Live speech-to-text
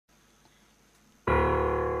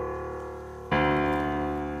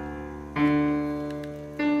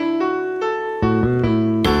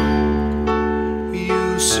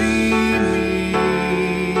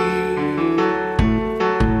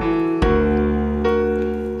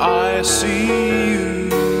I see you.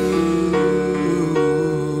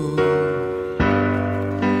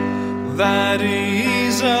 That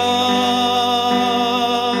is us.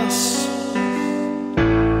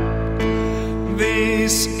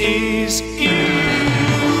 This is Europe.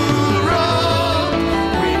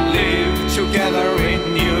 We live together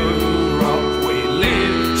in Europe. We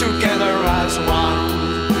live together as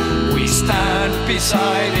one. We stand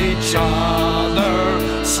beside each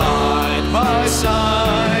other, side by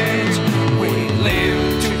side. We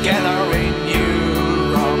live together in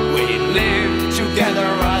Europe. We live together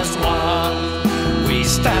as one. We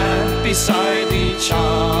stand beside each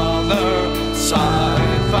other,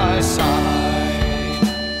 side by side.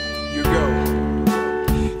 You go.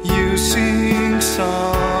 You sing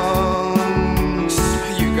songs.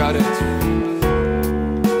 You got it.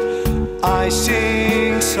 I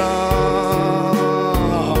sing songs.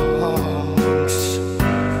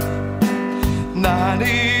 That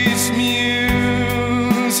is music.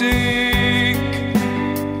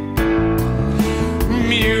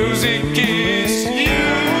 Music is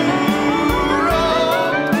Europe.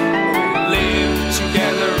 We live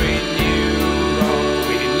together in Europe.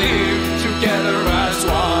 We live together as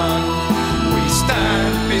one. We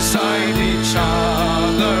stand beside each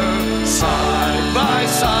other, side by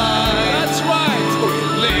side. That's right. We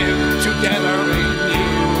live together in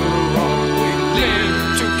Europe. We live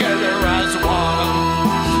together as one.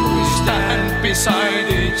 We stand beside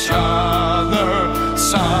each other,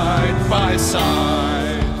 side by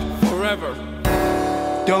side. Forever.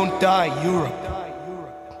 Don't die, Europe.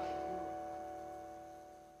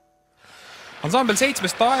 Ansambel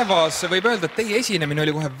Seitsmes Taevas võib öelda, et teie esinemine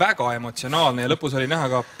oli kohe väga emotsionaalne ja lõpus oli näha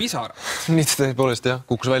ka pisar. Nii tõepoolest jah,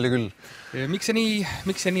 kukkus välja küll. Miks see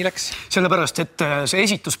nii läks? Sellepärast, et see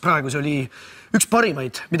esitus praegu see oli üks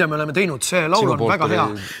parimaid, mida me oleme teinud. See laul on väga hea.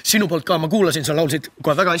 Sinu poolt ka, ma kuulasin, sa laulsid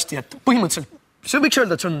kohe väga hästi, et põhimõtteliselt see võiks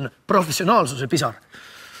öelda, et see on professionaalsuse pisar.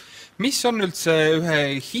 Mis on üldse ühe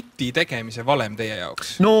hiti tegemise valem teie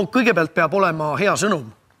jaoks? No kõigepealt peab olema hea sõnum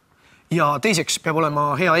ja teiseks peab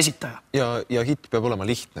olema hea esitaja. Ja hitt peab olema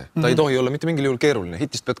lihtne. Ta ei tohi olla mitte mingil juhul keeruline.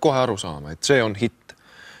 Hitist pead kohe aru saama, et see on hitt.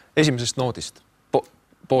 Esimesest noodist,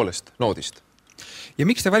 poolest noodist. Ja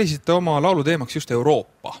miks te välisite oma laulu teemaks just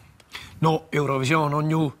Euroopa? No Eurovisioon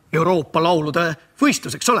on ju Euroopa laulude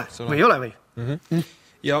võistlus, eks ole? Või ei ole või?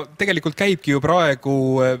 Ja tegelikult käibki ju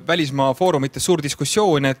praegu välismaa foorumites suur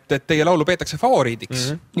diskussioon, et teie laulu peetakse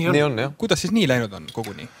favoriidiks. Nii on, jah. Kuidas siis nii läinud on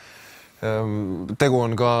koguni? Tegu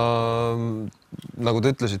on ka, nagu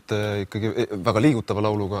te ütlesite, ikkagi väga liigutava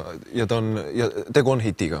lauluga ja tegu on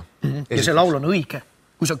hitiga. Ja see laul on õige.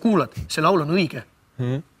 Kui sa kuulad, see laul on õige.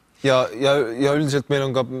 Ja üldiselt meil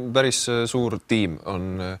on ka päris suur tiim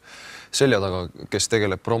on selja taga, kes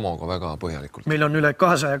tegeleb promoga väga põhjalikult. Meil on üle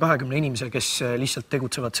 220 inimese, kes lihtsalt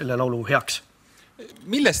tegutsevad selle laulu heaks.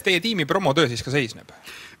 Millest teie tiimi promotöö siis ka seisneb?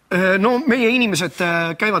 No meie inimesed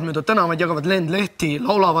käivad mööda tänavaid, jagavad lendlehti,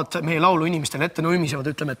 laulavad meie laulu inimestele ette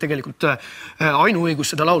nõimisevad, ütleme, et tegelikult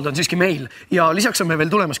ainuõigus seda laulda on siiski meil. Ja lisaks on meil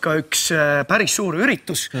veel tulemas ka üks päris suur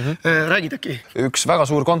üritus. Räägid äkki? Üks väga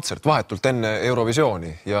suur kontsert vahetult enne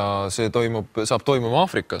Eurovisiooni ja see saab toimuma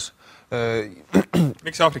Aafrikas.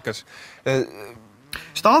 Miks Aafrikas?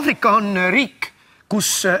 Sest Aafrika on riik,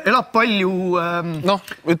 kus elab palju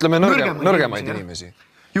ütleme nõrgemaid inimesi.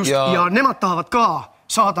 Just, ja nemad tahavad ka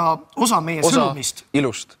saada osa meie sõnumist.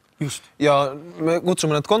 Ilust. Just. Ja me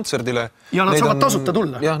kutsume nad kontserdile. Ja nad saavad tasuta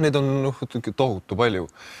tulla. Jah, neid on tohutu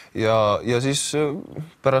palju. Ja siis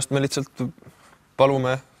pärast me lihtsalt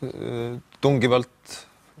palume tungivalt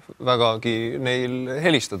vägagi neil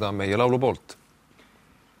helistada meie laulu poolt.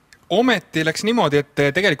 Ometi läks niimoodi, et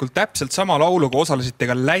tegelikult täpselt sama lauluga osalesite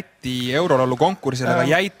ka Läti eurolaulu konkursil, aga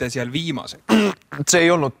jäite seal viimaseks. See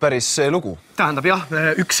ei olnud päris see lugu. Tähendab jah,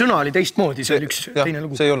 üks sõna oli teistmoodi, see oli üks teine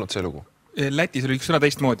lugu. See ei olnud see lugu. Lätis oli üks sõna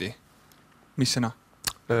teistmoodi. Mis sõna?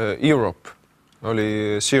 Europe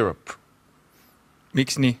oli syrup.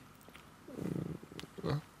 Miks nii?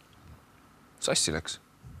 Sassi läks.